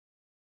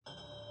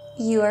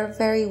You are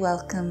very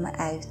welcome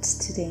out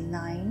to day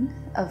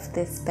 9 of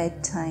this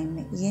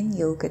Bedtime Yin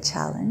Yoga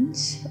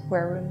Challenge,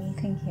 where we're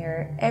meeting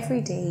here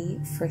every day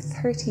for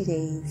 30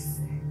 days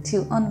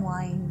to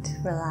unwind,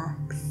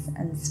 relax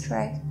and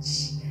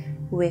stretch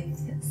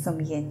with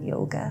some Yin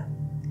Yoga.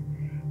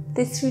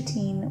 This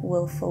routine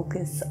will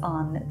focus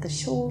on the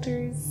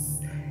shoulders,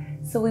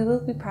 so we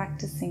will be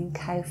practicing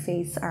cow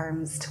face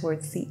arms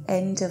towards the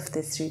end of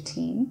this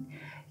routine.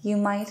 You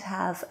might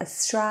have a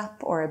strap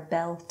or a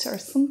belt or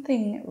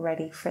something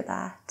ready for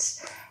that.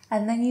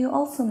 And then you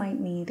also might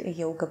need a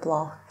yoga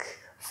block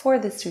for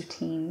this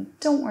routine.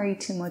 Don't worry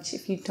too much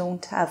if you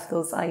don't have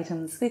those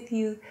items with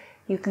you.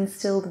 You can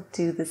still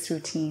do this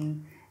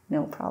routine,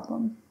 no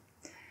problem.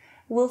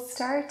 We'll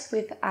start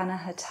with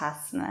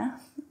Anahatasana.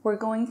 We're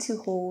going to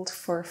hold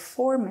for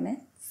 4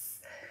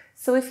 minutes.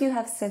 So if you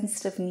have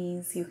sensitive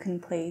knees, you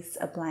can place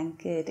a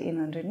blanket in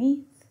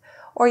underneath,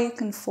 or you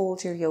can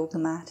fold your yoga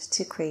mat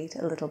to create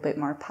a little bit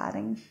more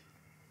padding.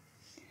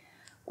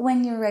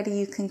 When you're ready,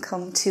 you can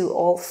come to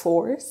all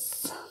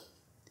fours.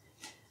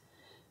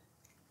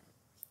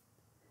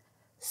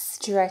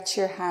 Stretch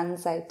your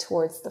hands out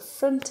towards the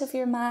front of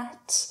your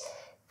mat.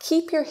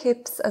 Keep your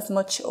hips as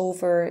much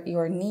over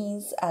your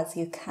knees as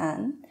you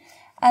can,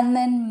 and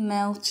then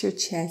melt your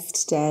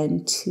chest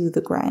down to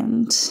the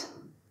ground.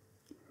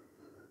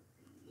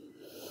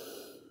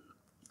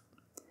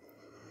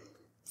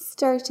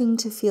 Starting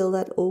to feel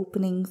that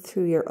opening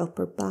through your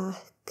upper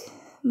back,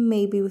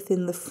 maybe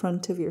within the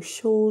front of your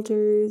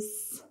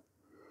shoulders,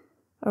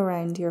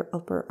 around your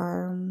upper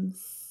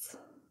arms.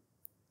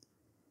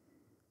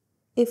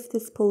 If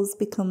this pose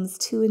becomes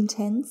too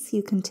intense,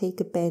 you can take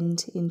a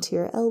bend into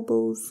your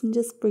elbows and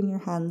just bring your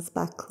hands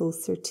back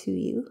closer to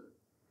you.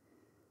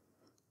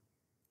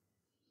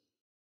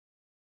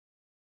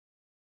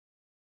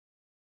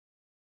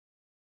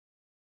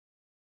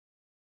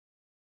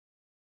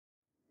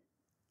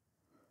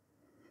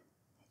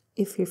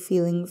 If you're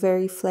feeling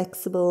very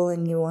flexible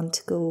and you want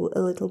to go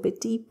a little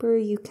bit deeper,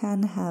 you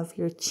can have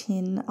your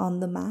chin on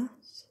the mat,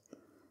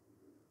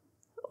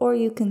 or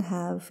you can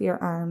have your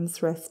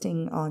arms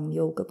resting on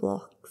yoga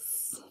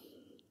blocks.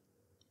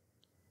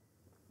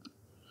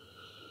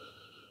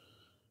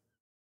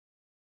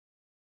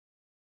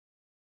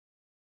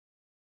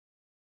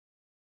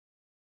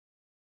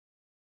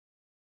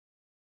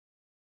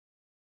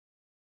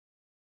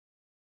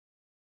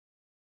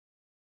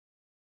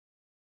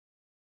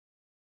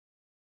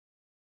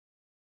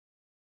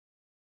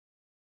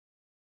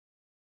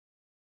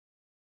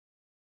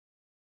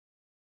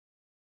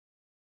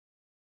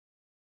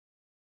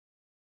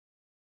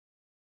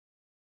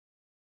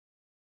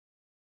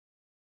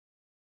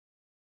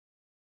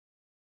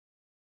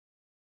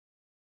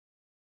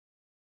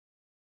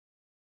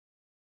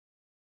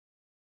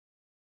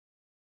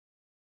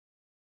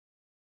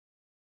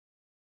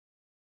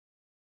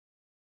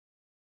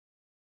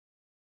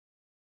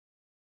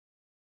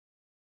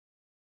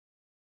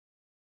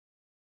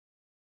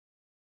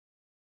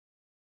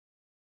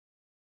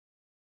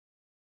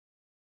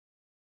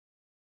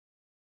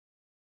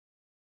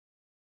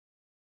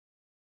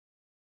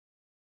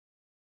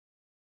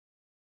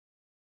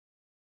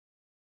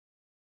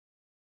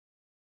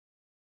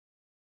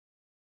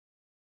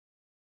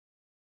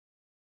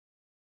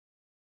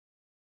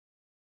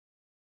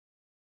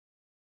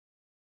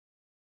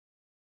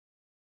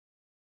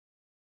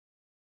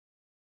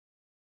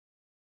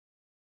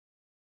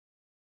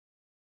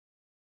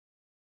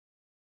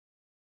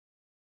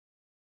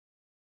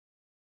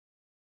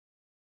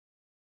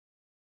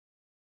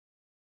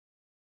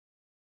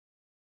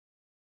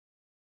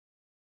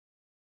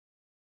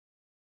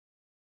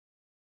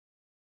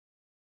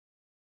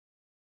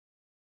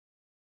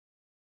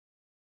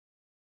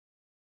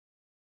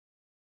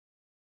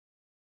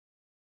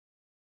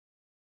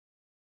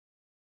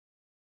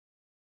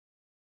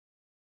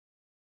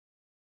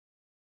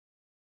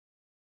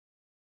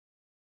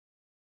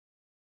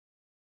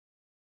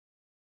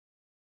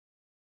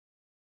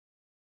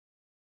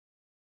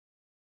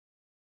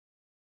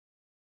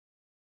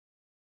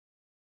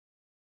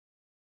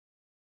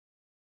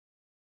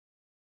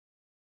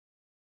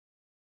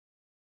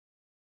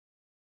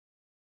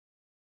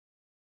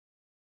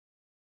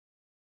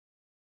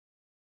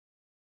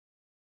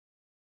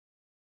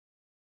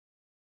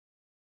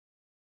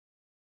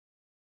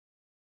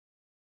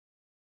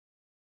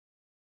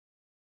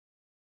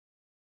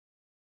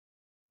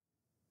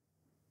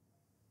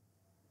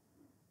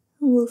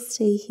 We'll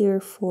stay here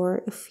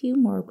for a few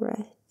more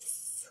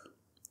breaths.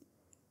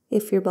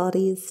 If your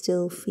body is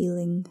still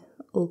feeling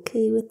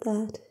okay with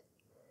that,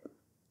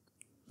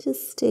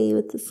 just stay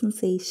with the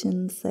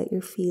sensations that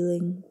you're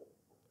feeling.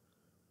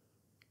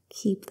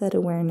 Keep that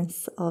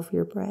awareness of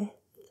your breath.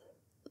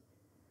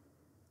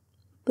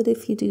 But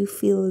if you do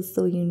feel as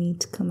though you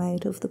need to come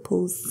out of the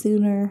pose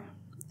sooner,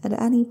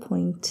 at any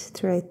point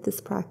throughout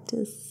this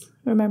practice,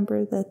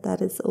 remember that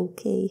that is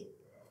okay.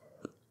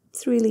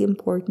 It's really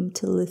important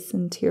to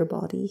listen to your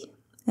body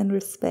and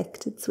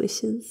respect its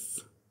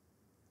wishes.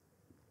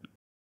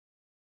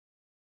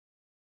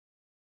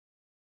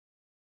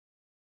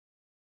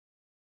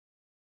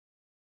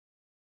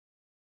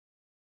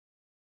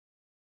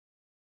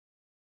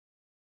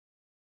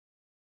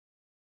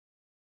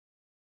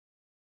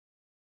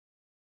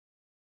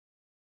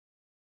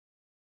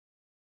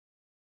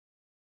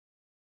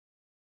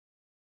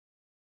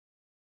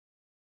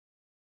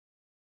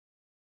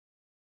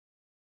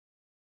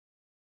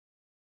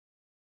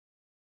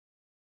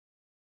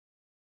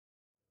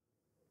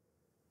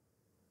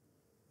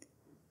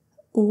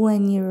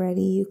 When you're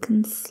ready, you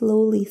can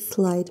slowly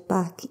slide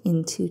back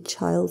into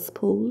child's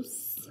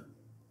pose.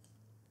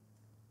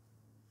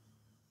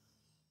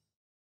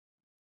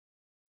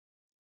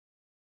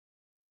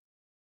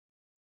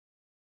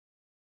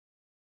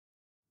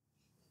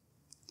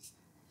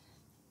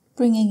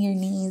 Bringing your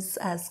knees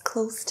as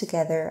close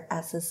together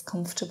as is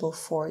comfortable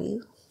for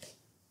you.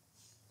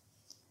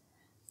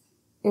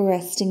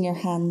 Resting your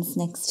hands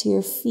next to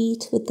your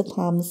feet with the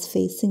palms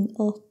facing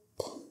up.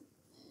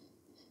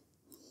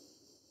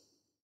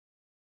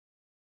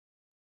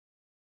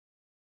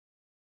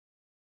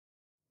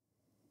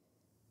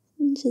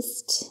 And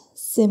just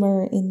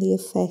simmer in the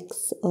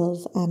effects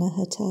of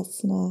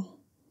Anahatasana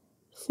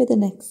for the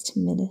next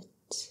minute.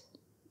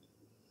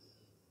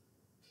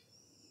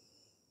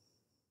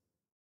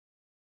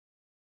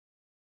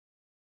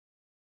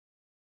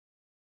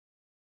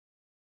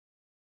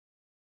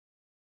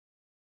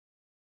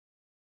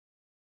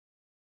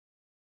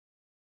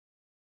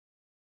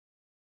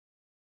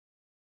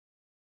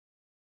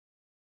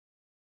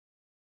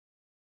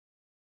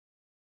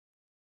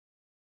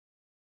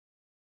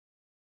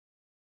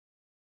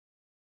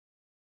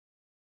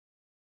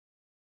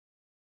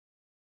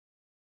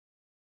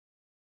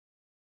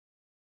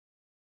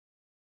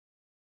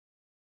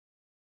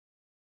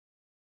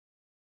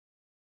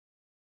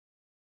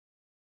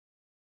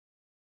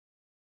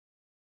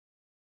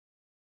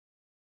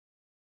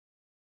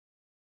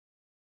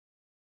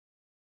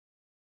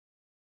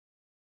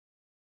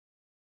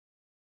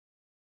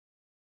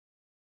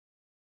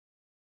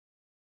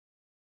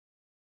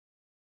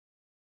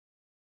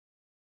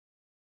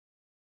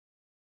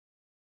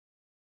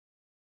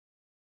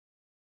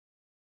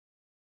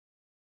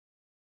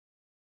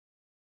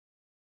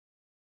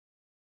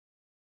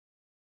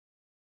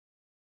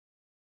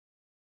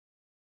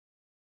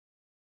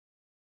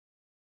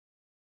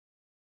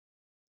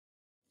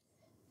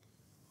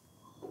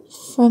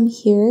 From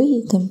here,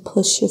 you can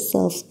push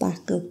yourself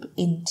back up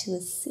into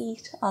a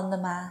seat on the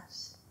mat.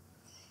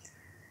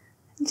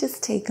 And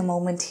just take a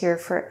moment here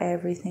for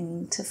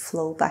everything to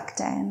flow back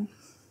down.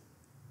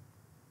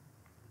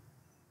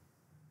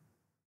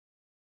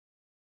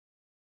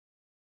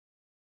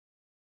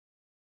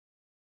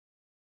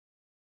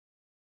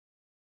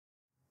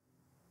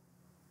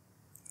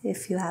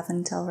 If you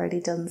haven't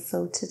already done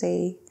so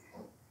today,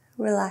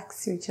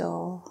 relax your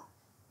jaw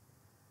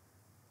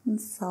and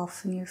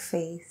soften your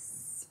face.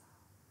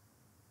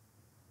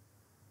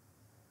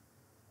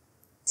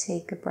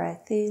 Take a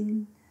breath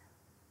in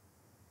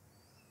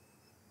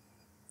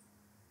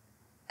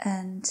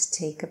and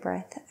take a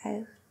breath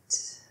out.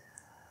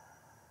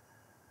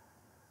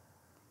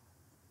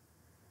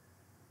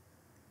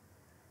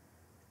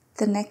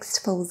 The next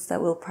pose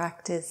that we'll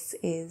practice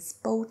is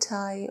bow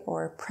tie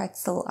or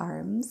pretzel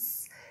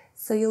arms.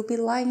 So you'll be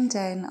lying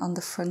down on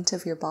the front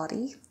of your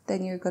body.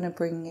 Then you're going to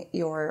bring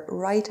your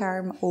right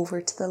arm over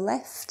to the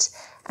left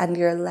and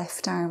your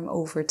left arm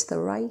over to the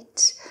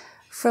right.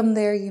 From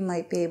there, you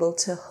might be able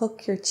to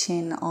hook your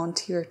chin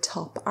onto your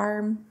top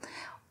arm,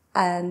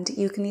 and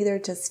you can either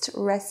just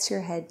rest your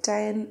head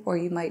down or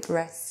you might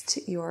rest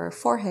your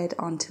forehead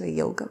onto a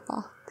yoga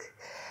block.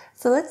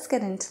 So let's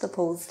get into the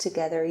pose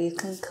together. You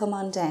can come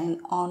on down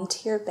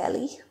onto your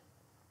belly.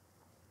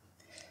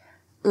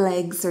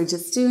 Legs are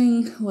just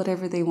doing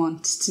whatever they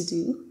want to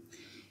do.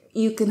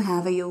 You can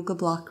have a yoga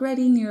block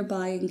ready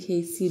nearby in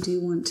case you do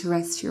want to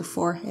rest your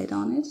forehead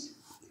on it.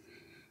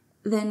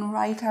 Then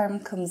right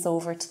arm comes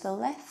over to the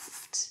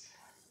left.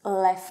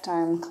 Left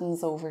arm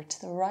comes over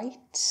to the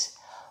right.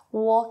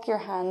 Walk your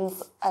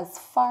hands as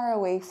far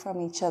away from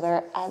each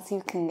other as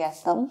you can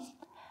get them.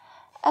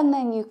 And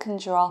then you can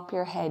drop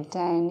your head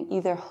down,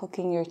 either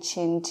hooking your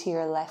chin to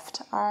your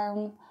left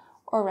arm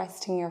or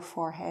resting your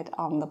forehead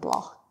on the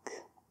block.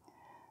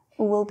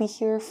 We'll be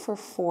here for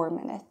 4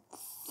 minutes.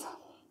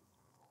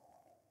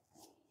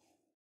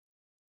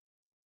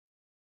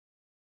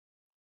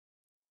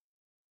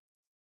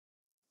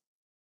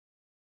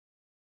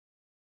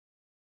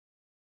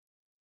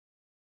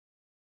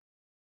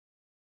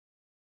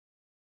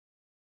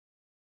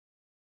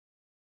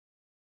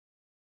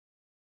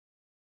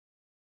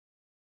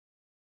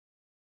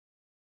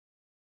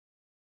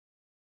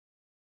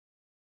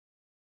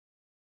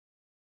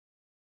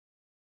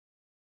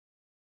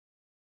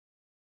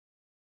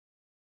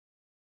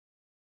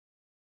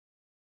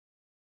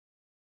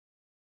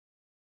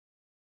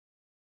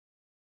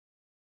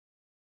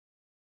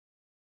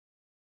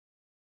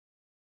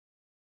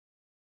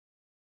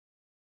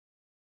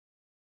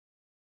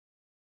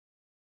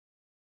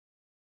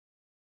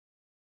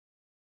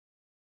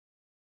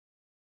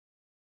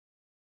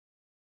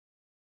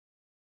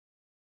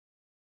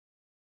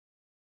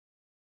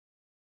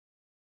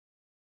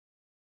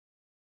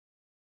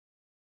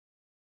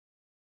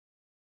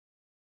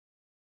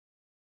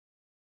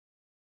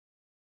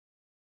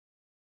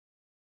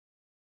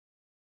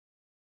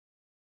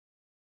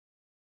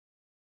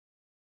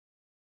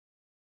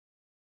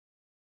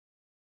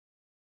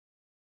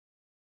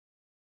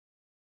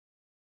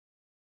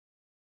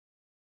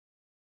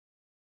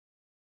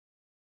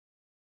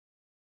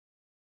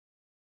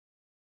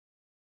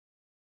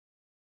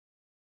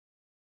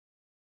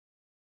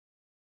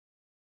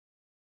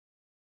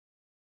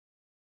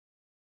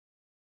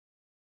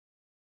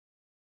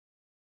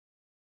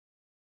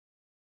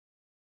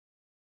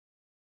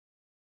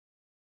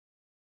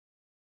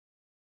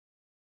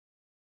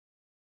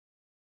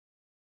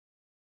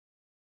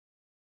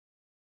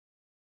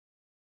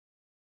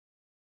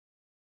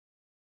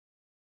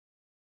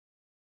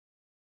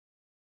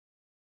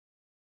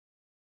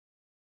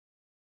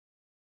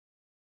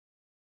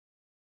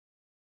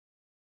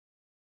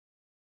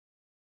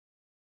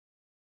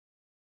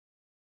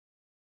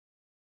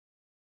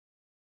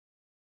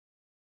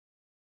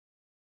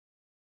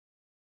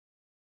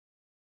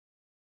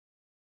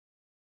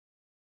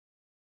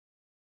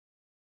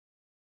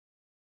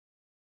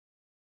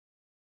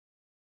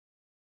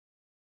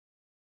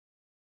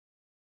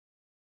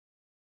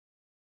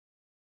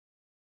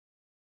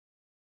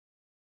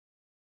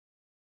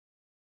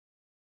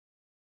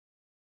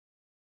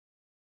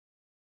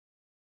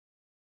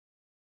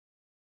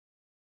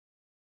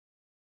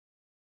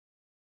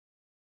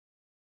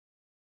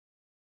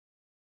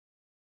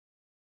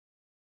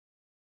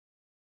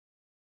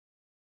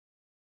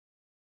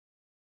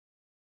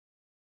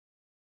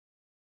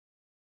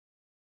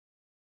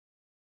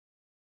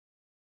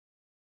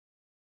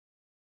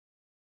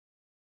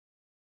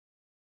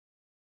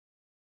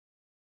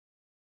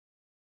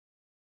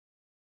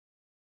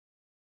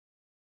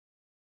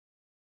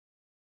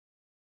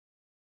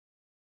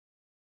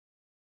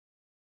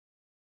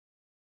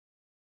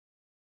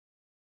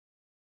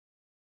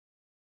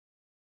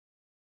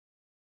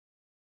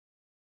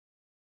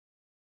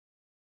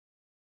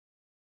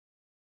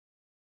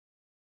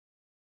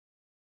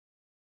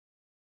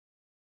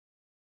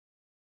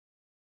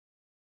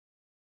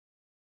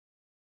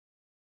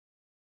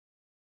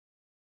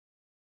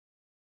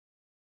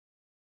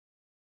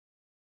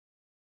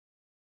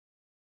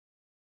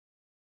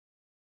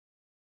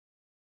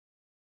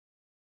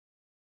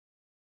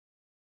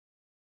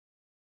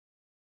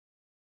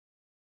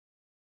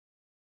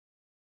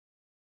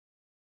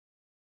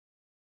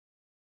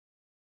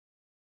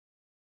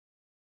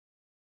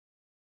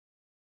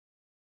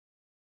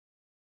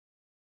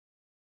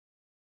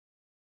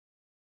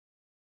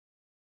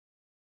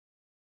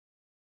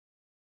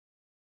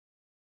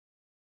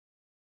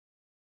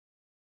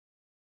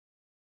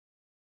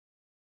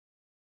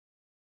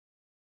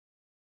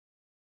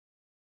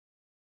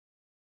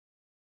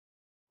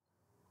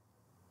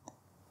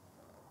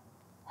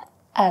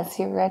 As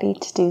you're ready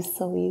to do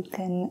so, you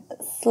can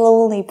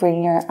slowly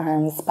bring your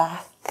arms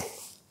back.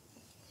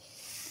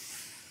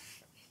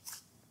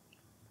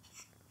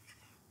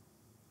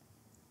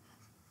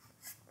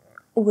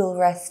 We'll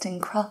rest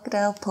in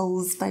crocodile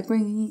pose by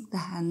bringing the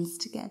hands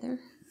together,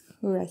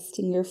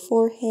 resting your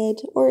forehead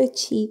or a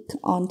cheek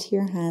onto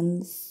your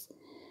hands,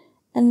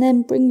 and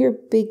then bring your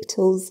big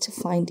toes to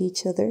find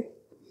each other.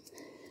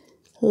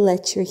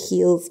 Let your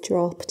heels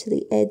drop to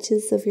the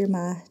edges of your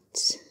mat.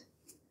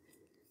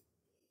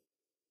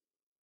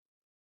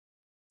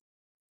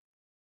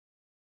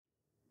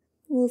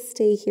 We'll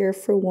stay here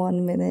for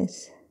 1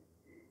 minute,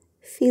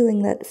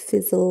 feeling that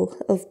fizzle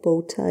of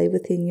bow tie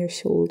within your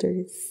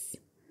shoulders.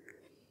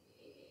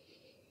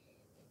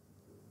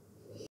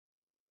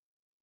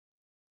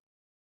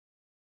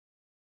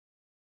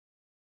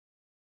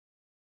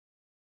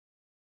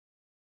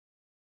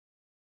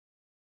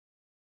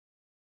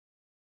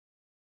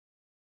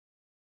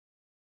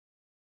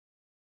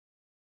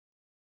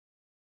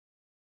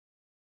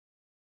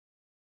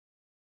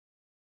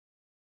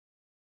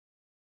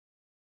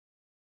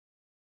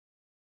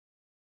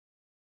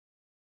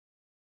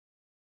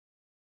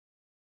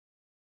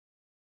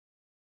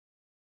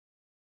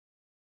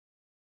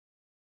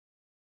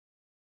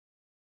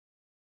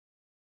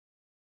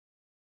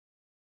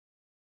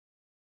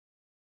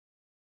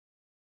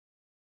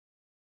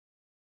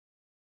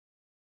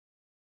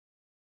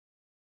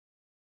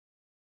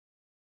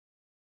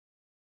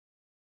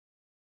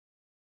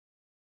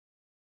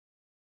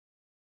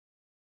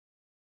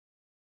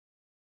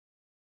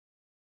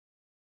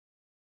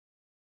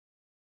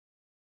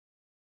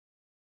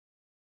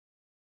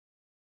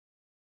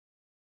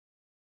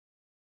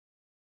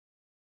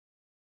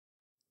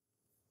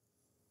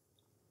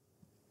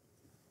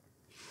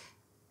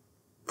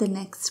 The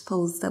next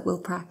pose that we'll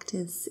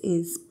practice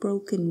is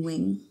broken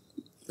wing.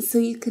 So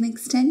you can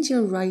extend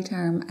your right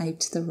arm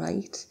out to the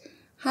right,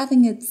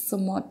 having it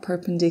somewhat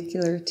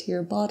perpendicular to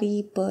your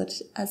body,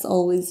 but as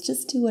always,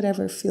 just do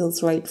whatever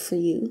feels right for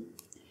you.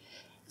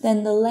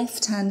 Then the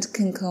left hand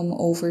can come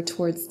over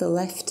towards the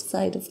left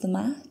side of the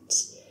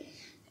mat.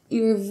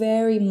 You're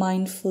very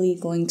mindfully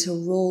going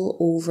to roll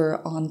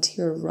over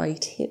onto your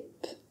right hip.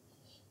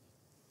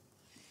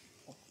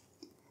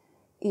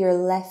 Your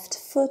left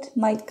foot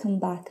might come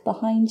back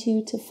behind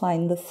you to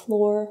find the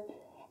floor,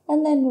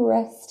 and then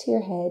rest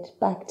your head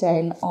back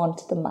down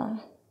onto the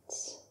mat.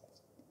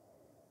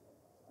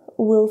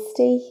 We'll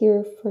stay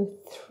here for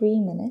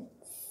 3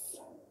 minutes.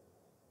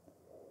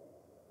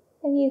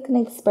 And you can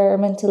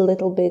experiment a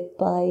little bit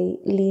by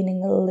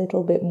leaning a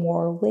little bit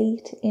more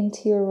weight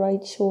into your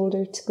right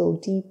shoulder to go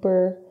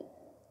deeper,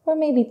 or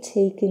maybe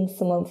taking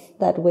some of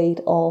that weight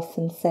off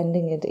and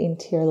sending it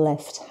into your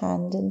left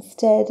hand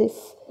instead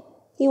if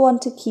you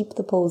want to keep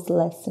the pose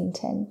less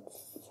intense.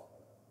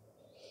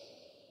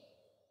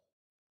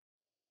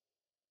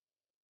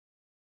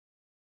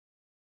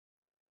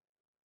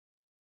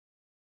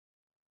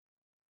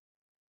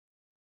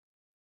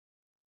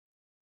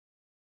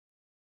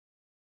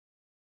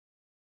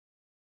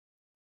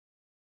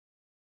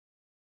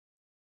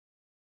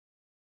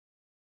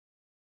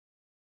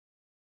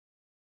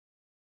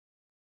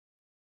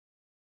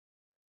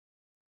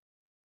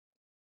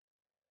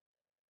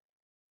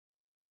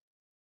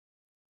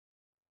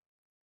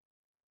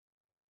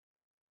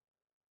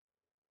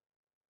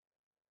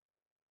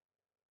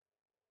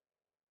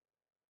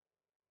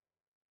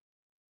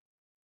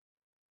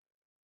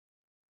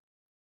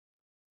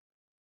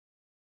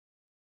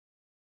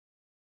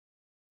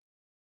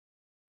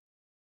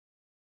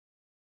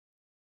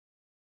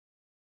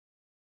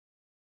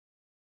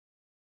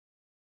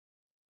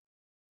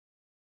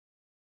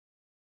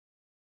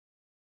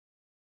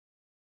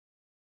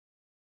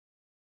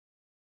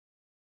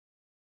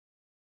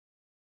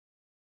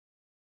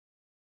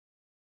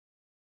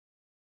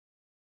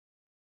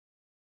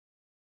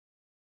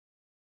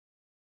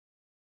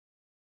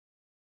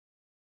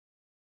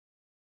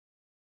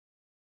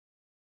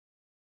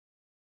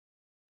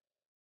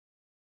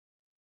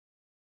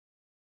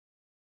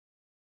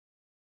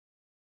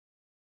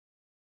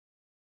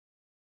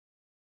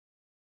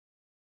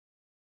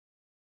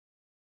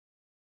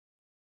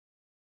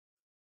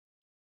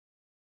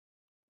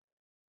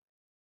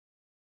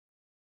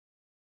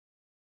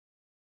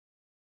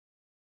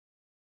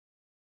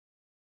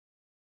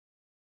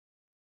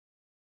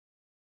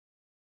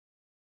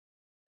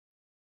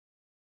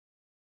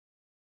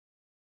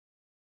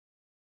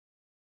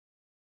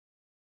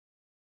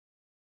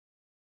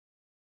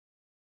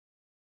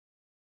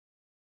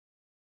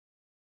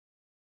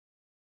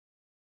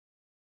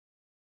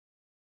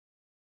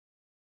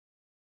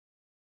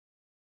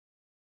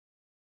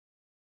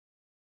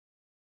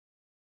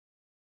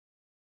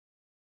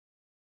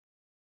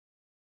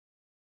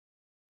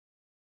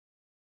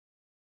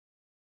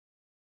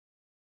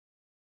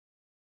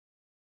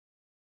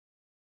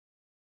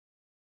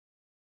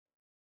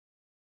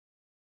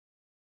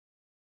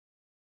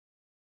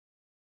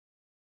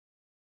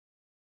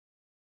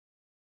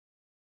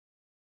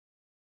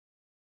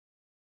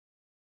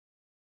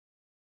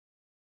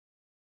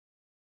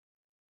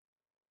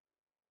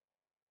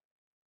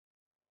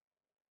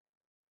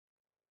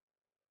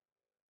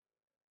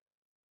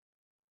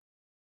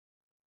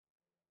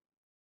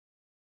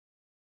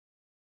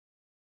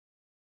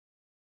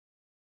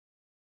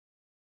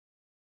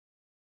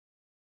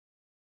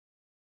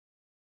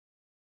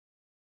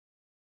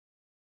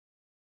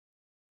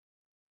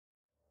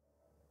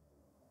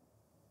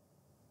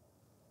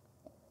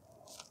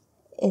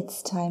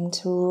 It's time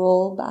to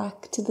roll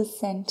back to the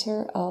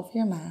center of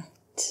your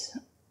mat.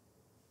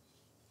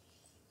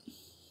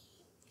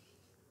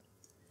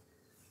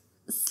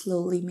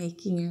 Slowly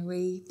making your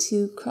way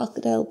to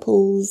crocodile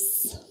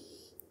pose.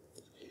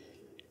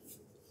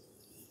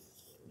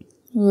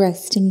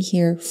 Resting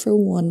here for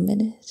 1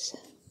 minute.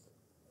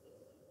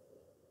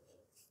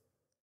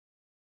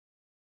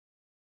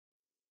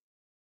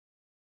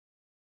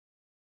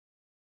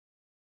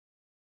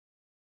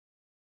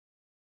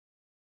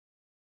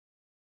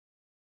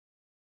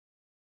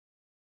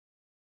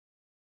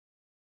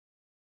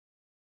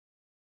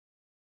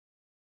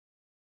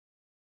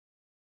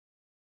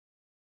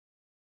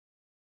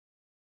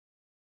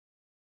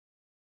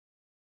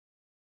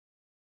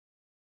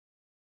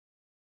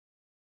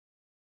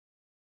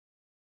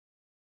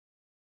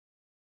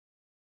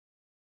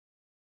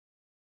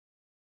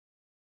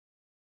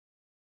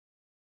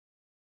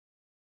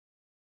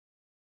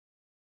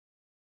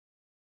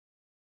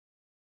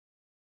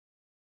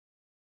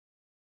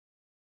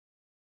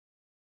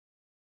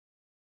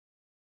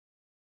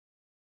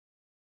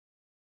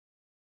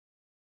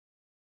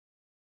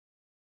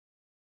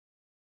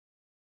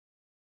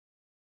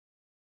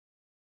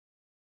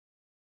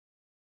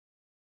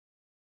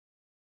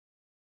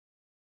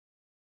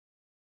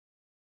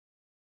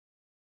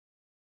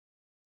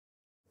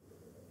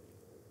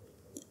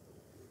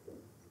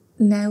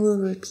 Now we'll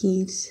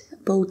repeat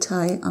bow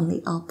tie on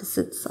the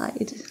opposite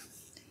side.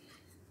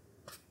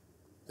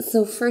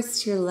 So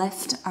first your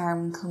left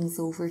arm comes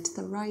over to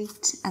the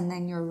right and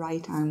then your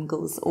right arm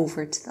goes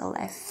over to the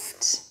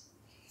left.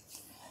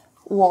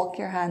 Walk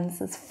your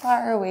hands as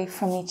far away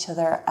from each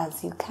other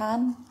as you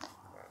can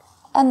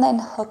and then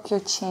hook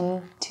your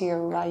chin to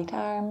your right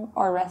arm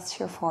or rest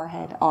your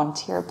forehead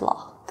onto your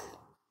block.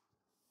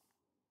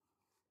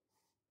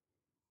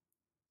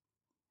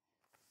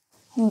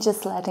 And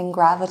just letting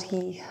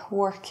gravity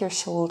work your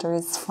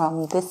shoulders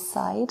from this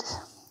side.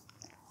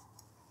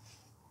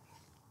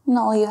 And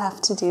all you have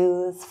to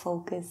do is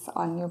focus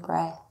on your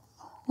breath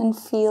and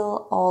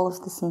feel all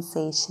of the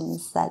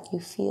sensations that you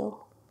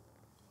feel.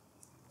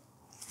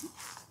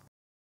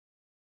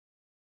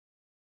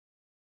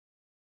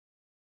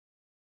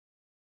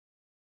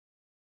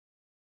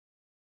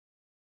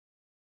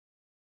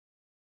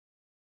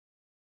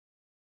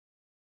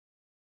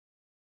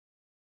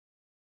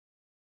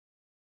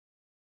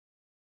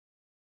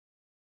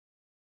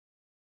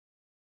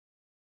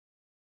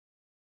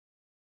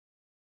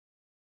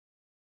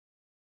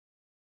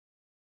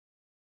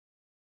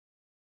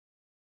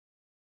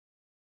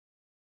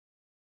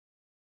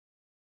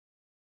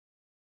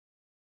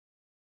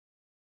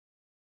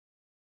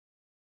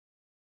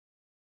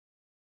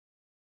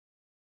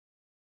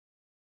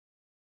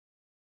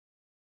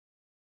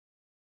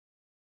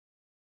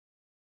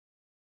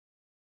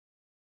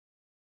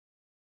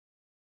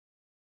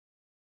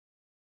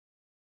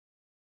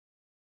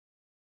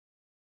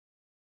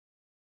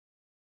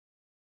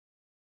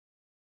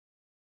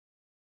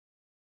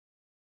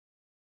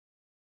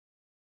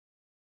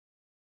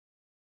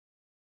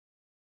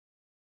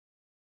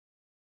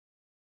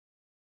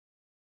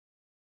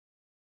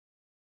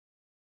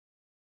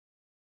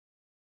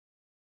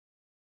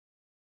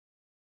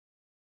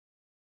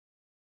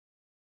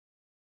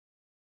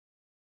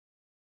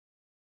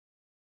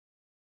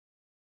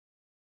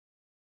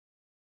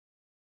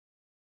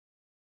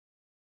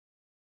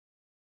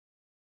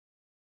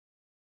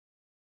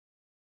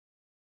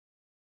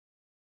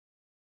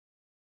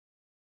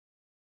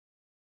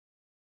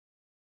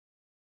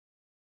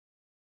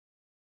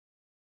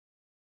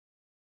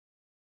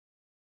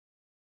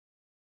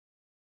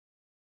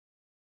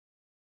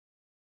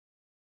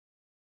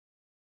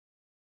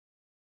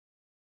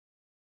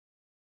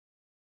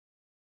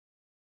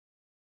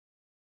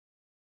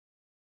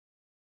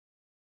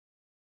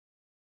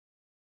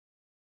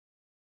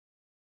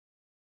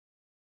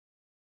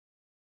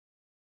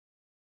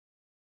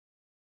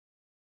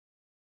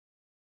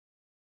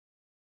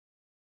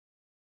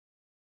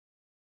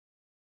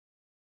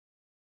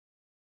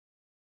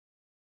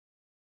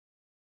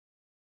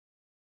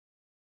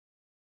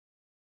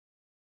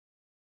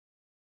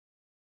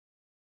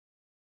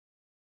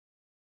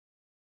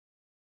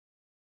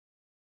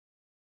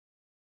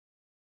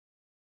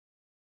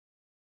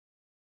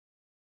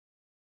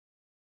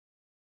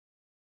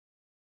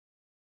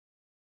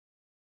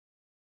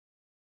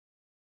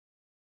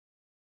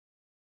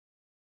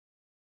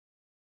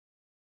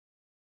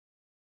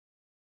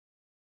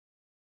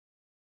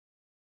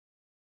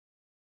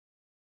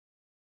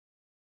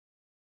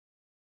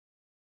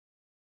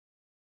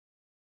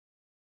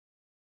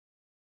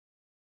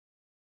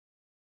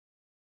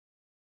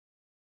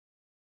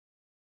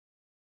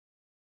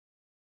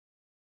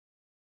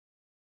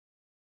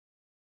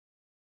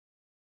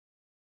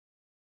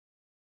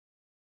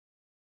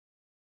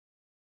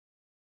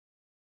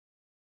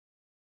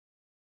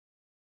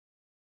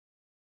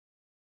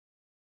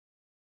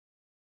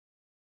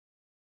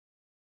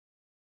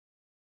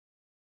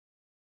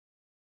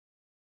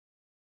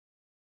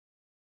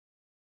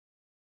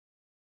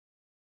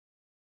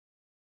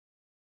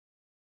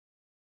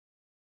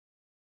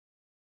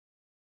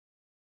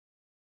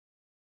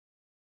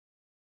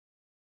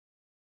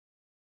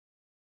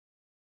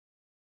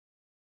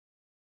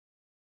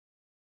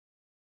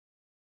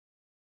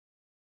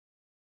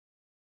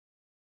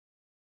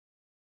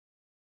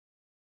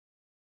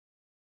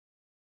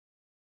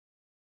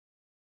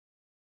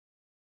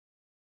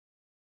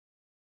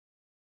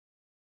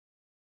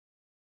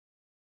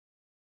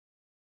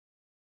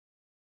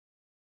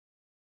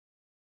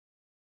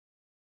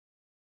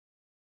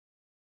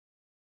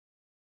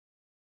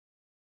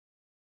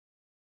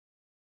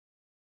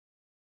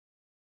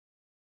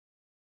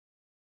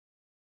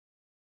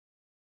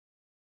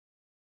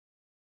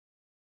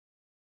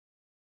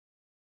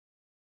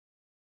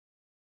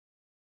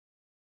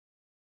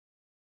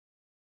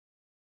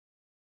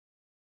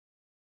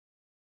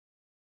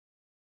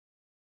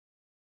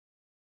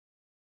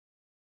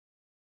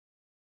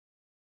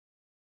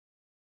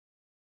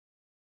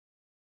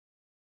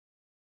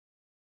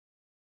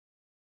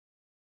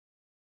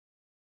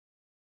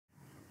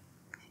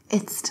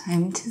 It's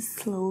time to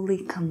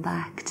slowly come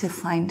back to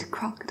find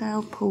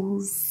crocodile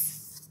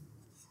pose.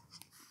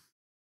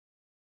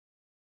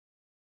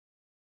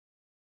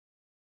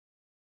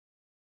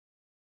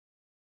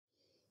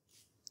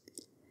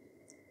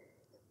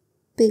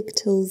 Big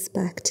toes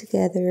back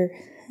together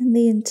and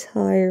the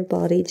entire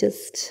body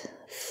just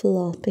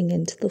flopping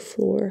into the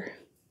floor.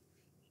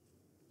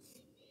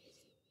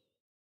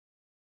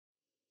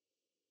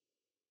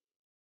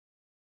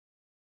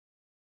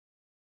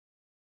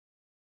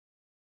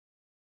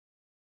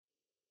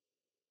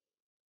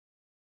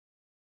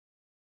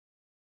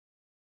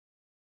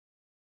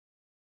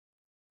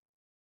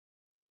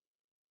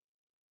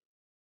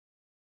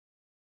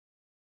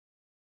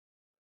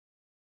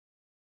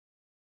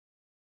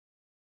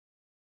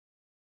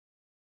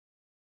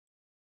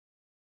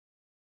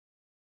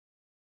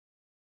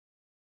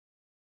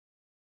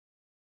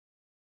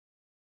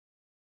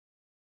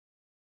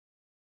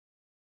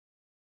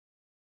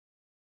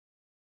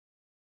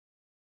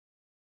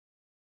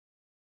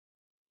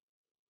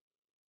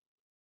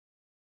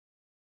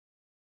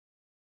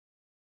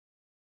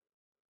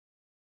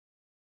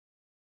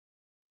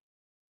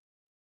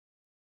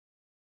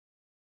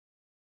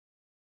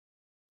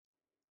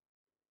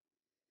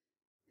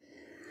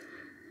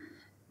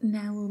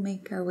 Now we'll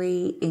make our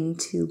way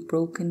into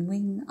broken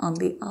wing on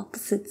the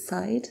opposite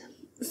side.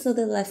 So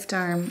the left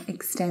arm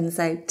extends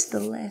out to the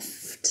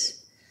left.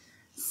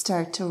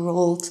 Start to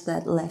roll to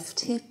that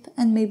left hip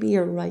and maybe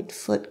your right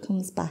foot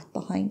comes back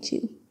behind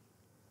you.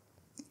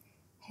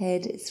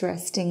 Head is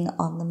resting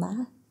on the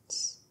mat.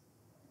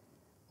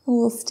 And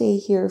we'll stay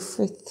here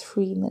for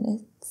 3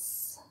 minutes.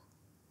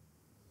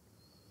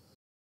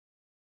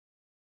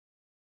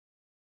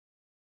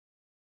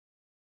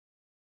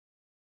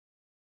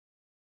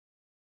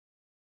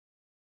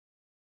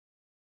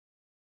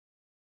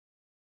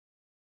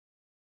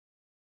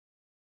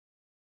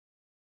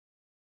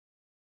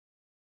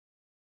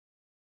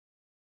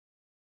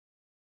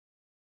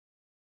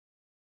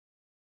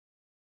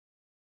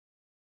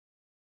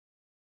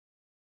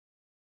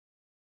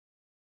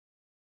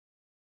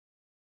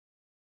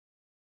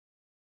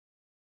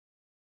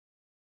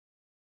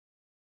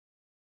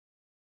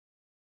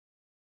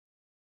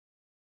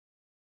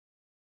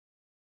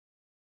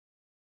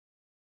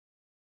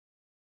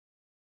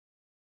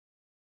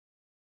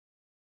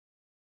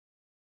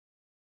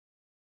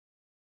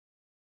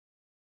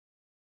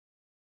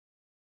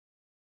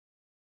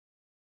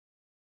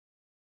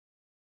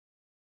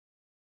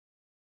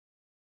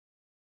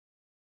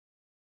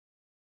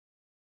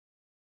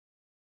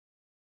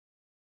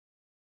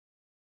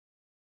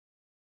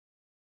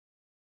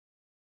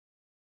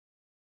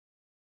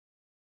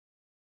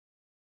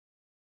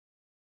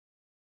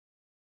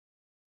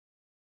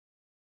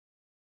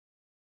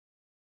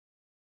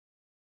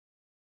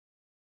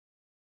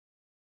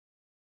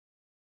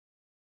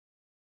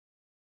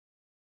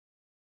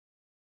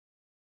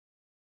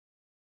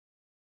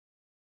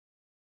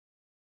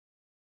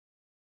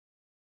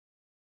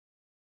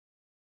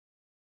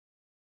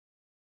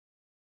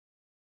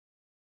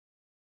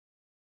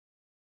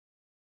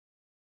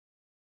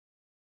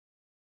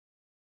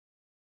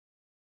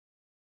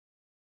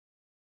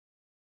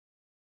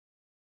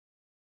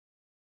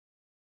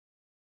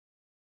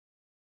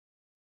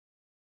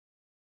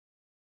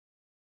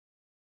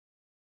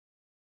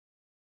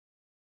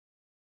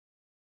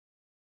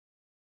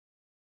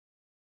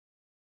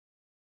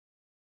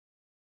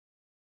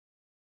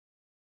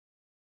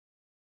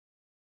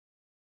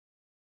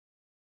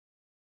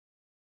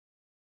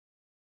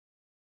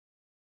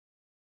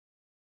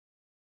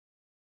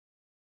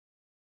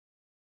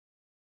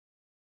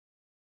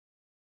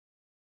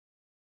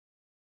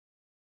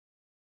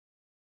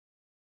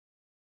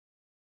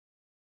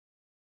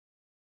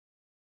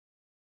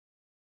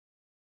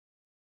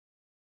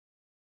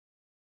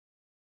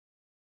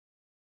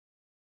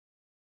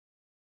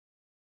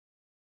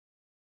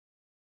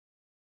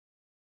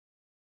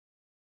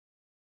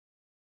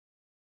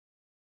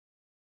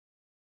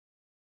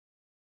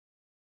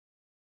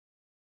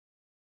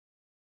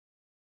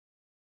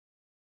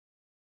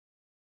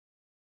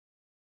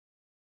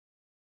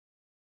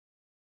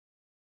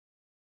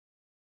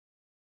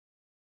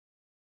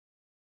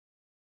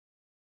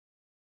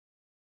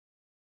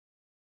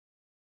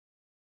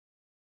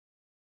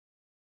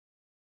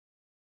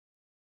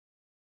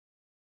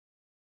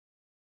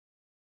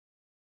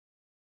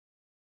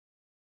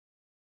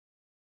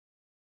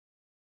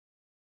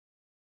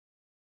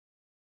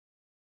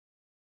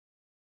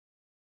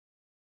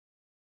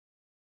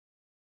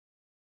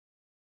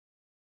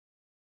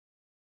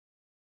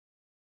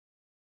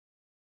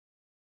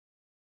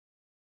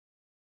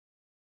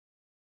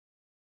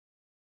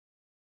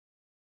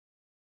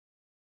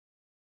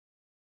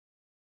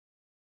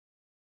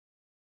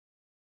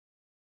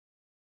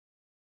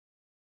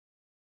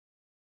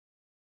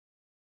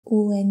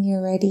 When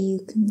you're ready,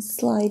 you can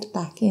slide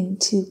back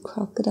into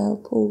crocodile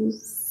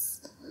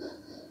pose.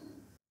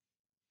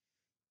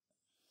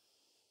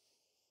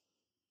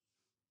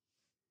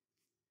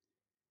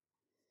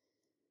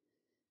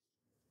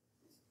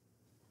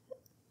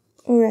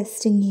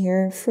 Resting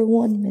here for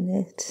 1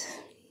 minute,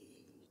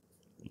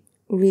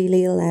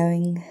 really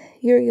allowing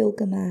your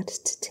yoga mat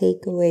to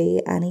take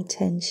away any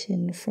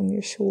tension from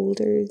your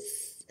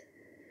shoulders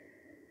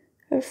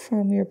or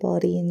from your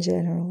body in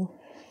general.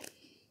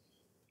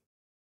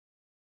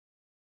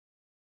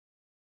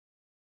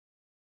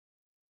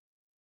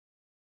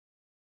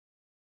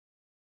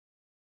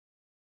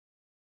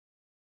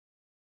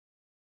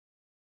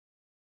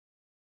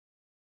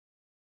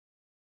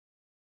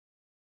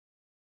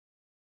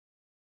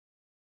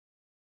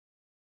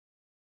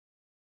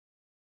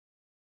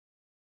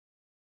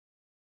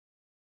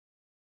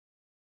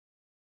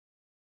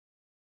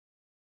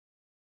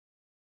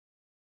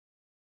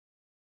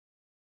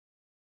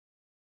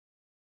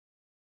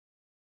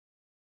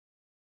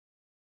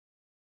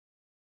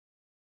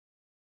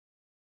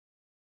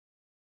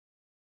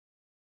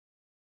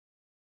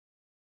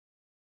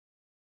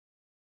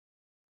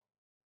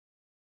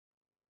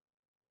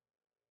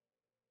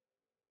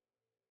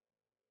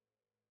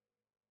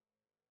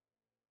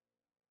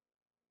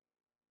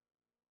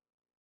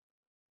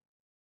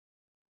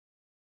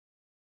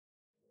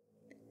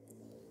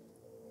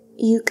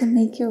 You can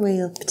make your way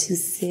up to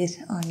sit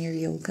on your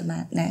yoga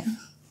mat now.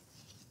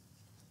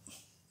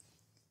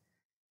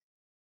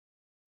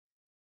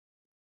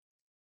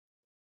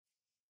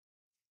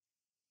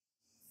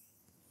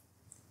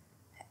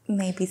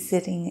 Maybe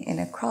sitting in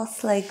a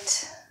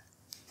cross-legged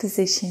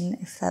position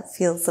if that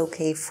feels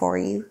okay for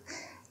you.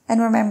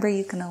 And remember,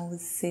 you can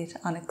always sit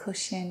on a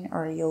cushion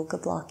or a yoga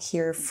block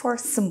here for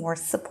some more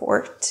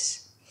support.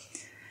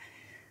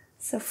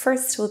 So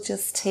first we'll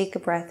just take a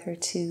breath or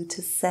two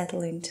to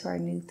settle into our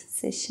new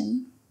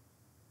position.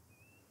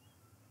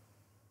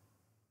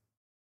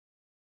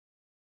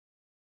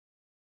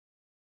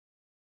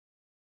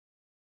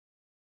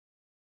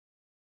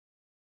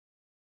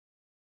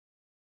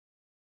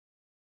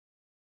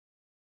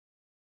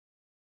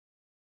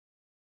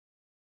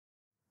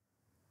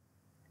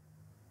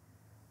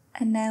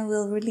 And now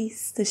we'll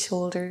release the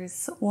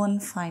shoulders one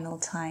final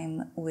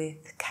time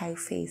with cow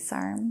face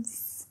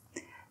arms.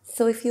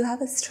 So if you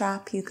have a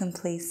strap, you can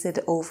place it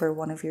over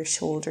one of your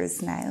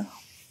shoulders now.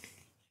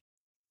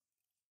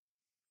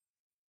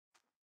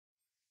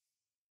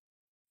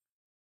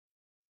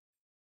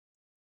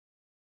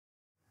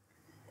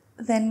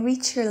 Then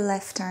reach your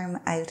left arm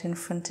out in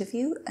front of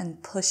you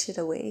and push it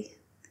away.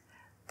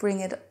 Bring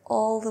it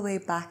all the way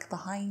back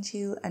behind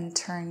you and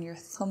turn your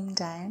thumb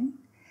down.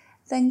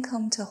 Then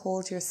come to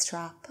hold your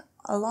strap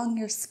along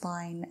your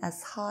spine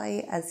as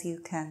high as you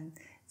can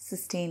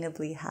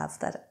sustainably have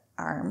that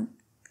arm.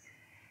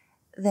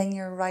 Then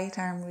your right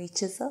arm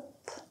reaches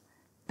up,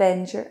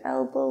 bend your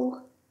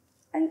elbow,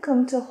 and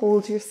come to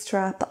hold your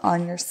strap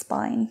on your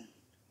spine.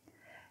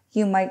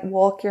 You might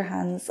walk your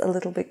hands a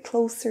little bit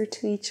closer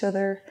to each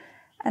other,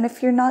 and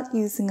if you're not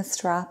using a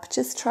strap,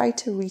 just try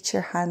to reach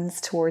your hands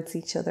towards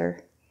each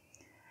other.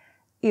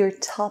 Your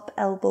top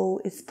elbow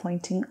is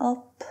pointing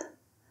up,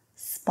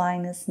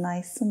 spine is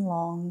nice and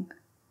long.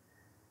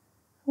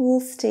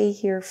 We'll stay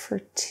here for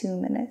 2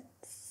 minutes.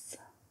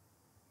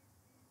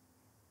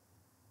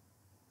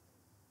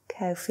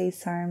 Cow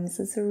face arms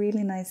is a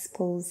really nice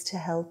pose to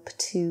help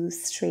to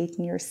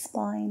straighten your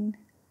spine.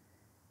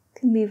 It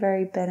can be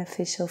very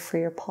beneficial for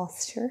your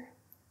posture.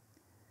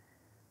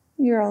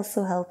 You're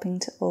also helping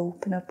to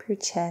open up your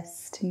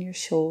chest and your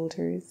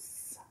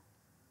shoulders.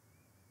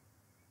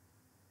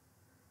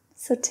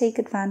 So take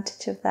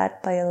advantage of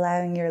that by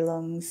allowing your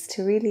lungs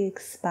to really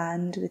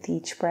expand with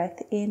each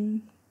breath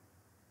in.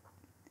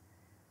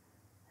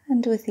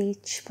 And with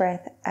each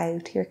breath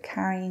out, you're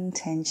carrying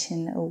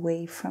tension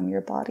away from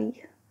your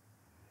body.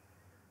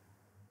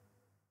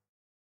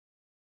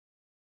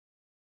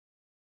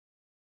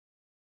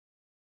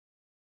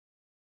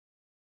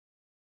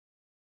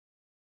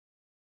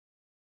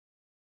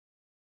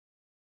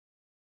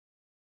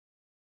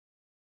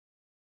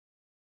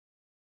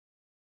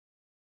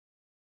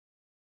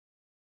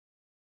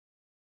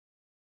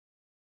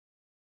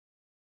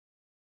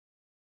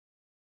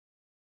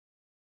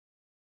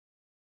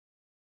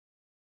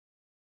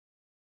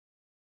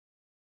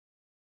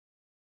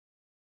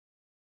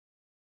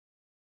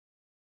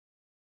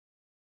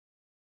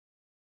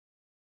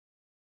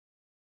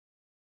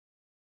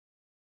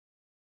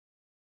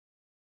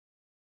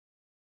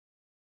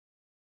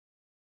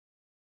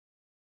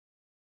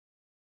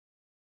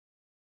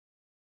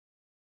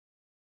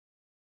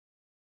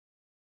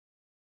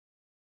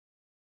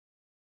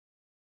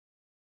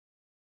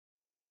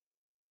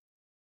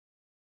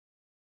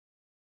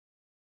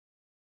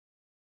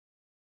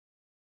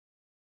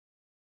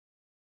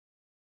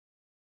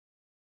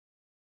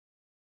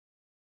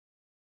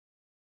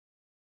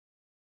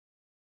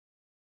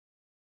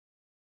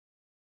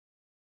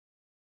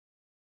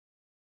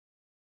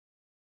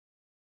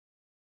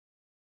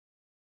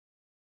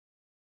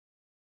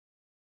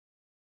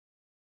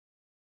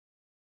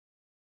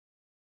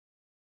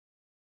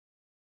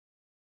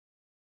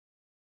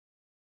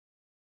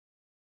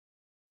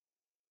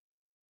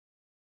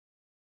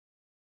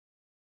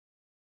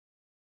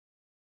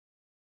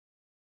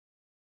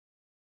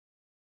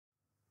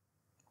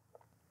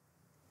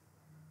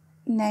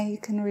 Now you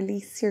can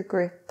release your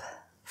grip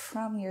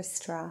from your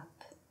strap.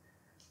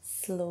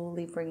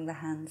 Slowly bring the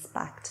hands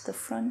back to the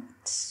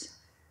front.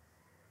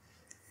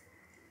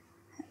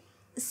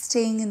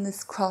 Staying in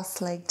this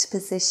cross-legged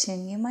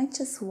position, you might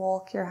just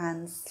walk your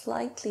hands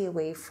slightly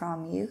away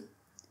from you.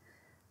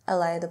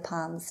 Allow the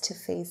palms to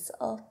face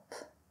up.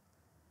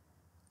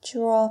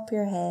 Drop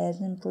your head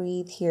and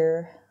breathe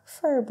here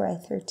for a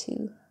breath or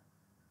two.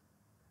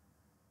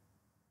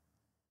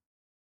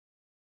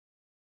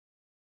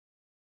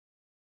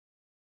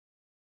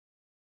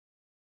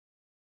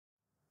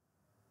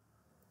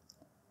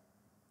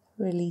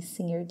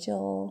 Releasing your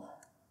jaw,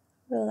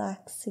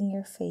 relaxing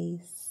your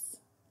face,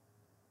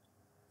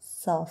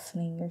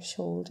 softening your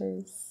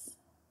shoulders.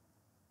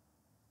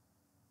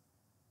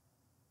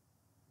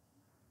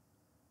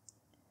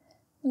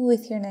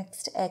 With your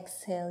next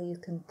exhale, you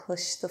can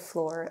push the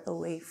floor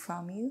away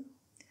from you.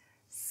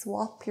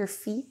 Swap your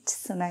feet,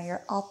 so now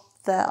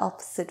the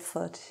opposite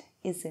foot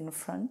is in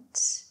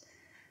front.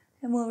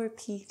 And we'll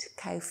repeat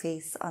cow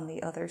face on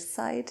the other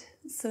side.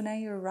 So now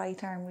your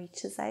right arm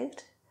reaches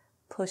out,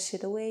 push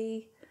it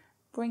away,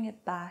 bring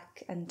it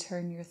back and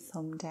turn your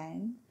thumb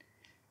down.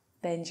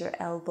 Bend your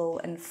elbow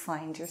and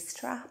find your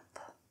strap.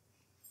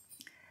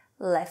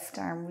 Left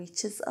arm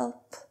reaches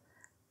up,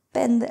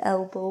 bend the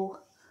elbow,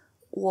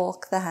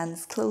 walk the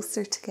hands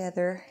closer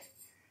together.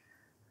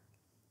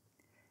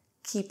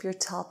 Keep your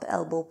top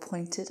elbow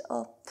pointed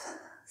up,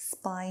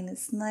 spine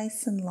is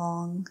nice and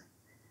long.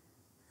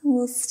 And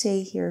we'll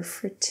stay here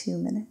for 2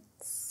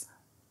 minutes.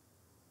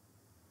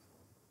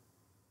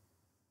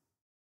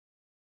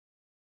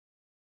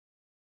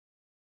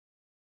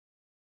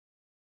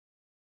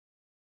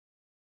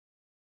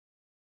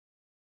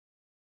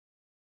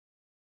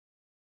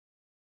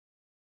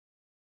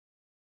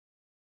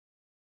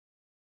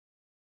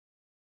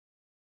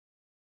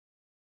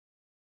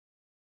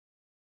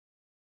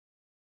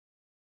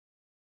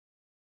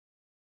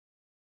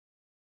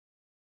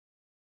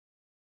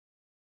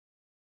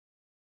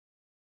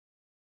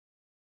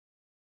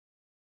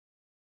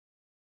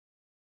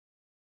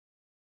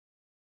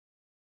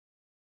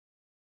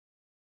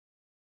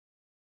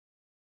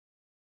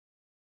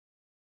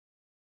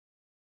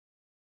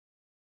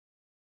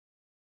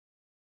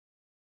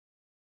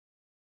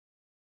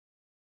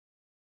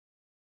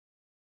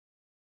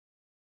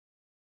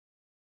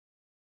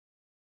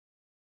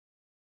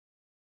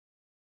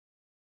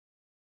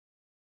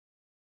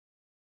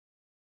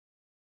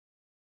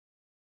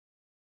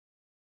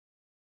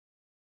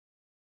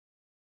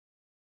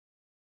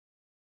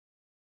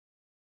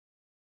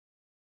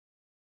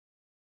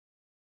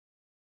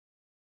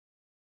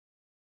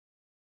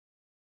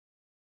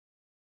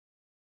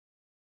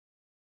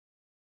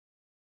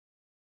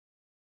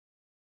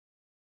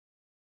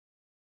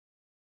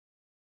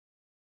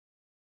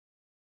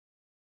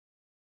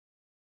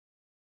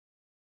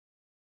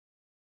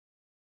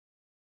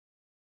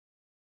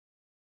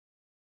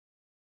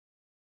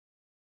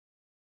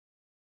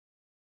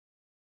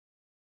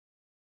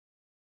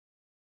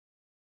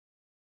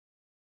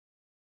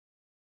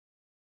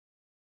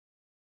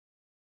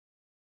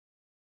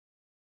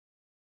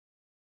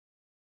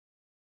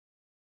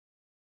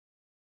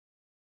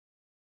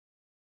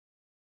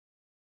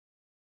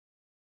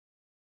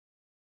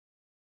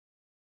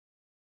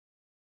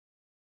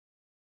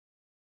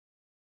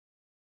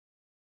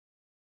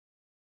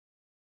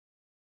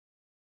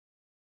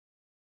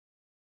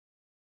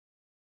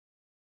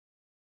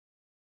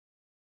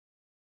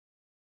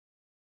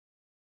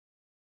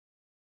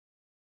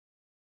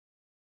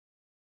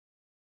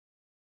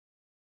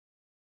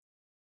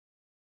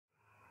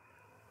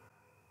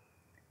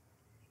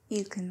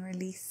 You can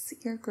release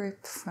your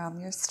grip from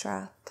your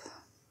strap.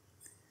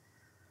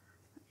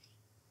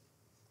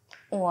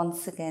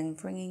 Once again,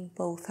 bringing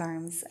both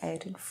arms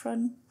out in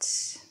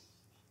front.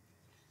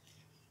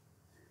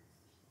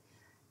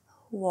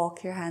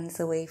 Walk your hands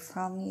away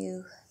from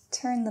you.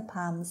 Turn the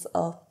palms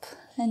up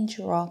and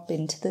drop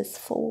into this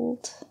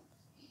fold.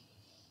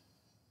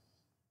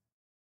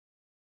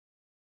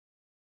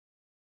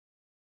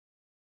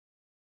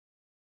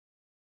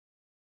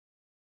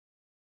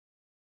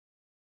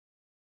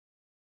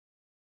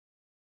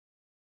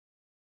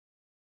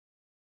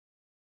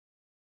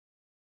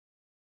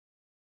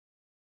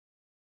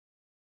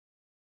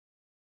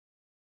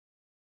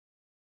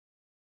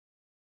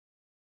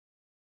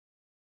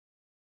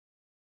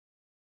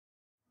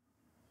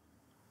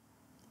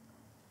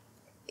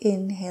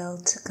 Inhale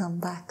to come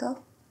back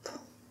up.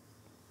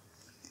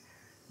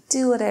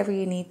 Do whatever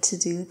you need to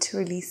do to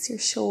release your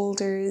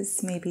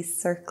shoulders, maybe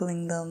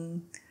circling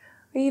them,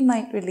 or you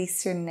might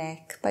release your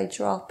neck by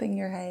dropping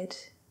your head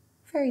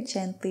very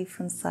gently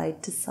from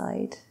side to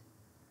side.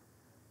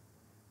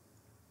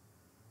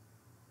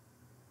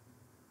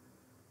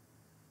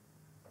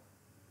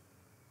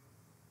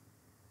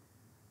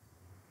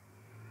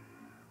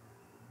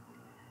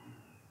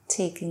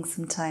 Taking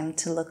some time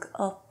to look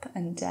up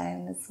and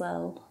down as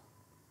well.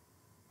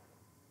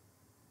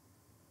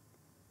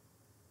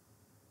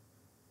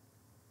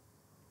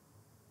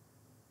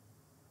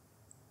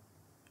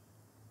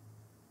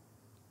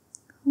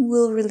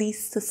 We'll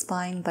release the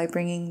spine by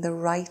bringing the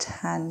right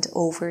hand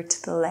over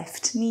to the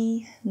left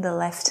knee. The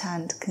left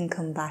hand can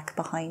come back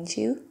behind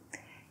you.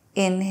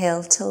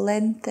 Inhale to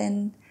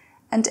lengthen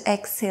and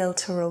exhale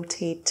to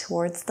rotate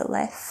towards the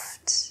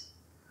left.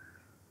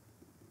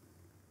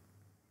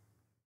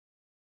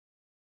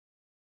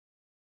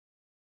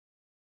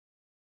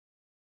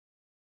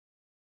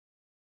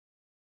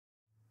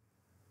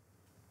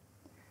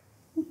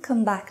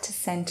 Come back to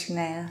center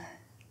now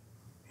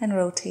and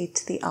rotate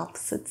to the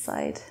opposite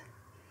side.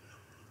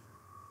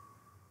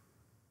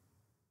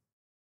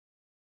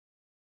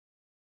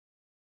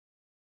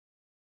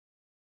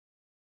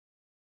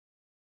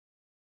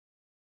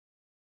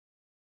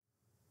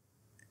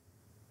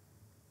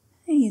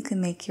 And you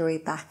can make your way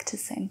back to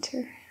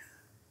center.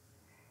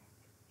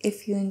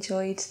 If you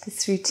enjoyed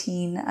this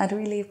routine, I'd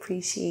really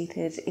appreciate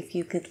it if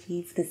you could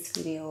leave this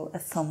video a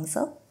thumbs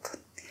up.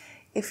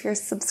 If you're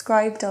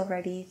subscribed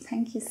already,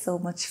 thank you so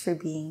much for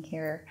being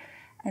here.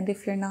 And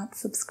if you're not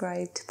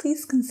subscribed,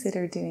 please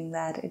consider doing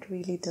that. It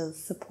really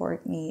does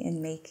support me in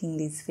making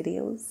these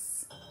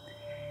videos.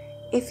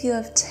 If you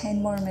have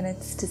 10 more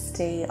minutes to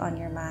stay on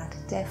your mat,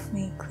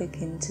 definitely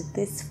click into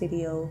this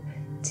video.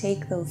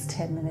 Take those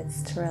 10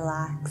 minutes to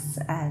relax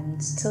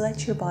and to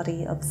let your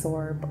body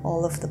absorb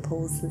all of the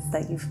poses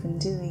that you've been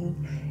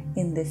doing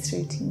in this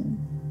routine.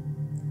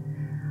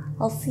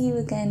 I'll see you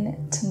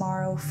again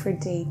tomorrow for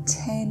day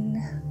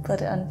 10,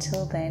 but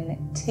until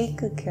then, take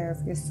good care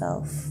of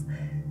yourself.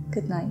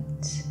 Good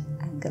night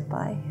and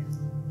goodbye.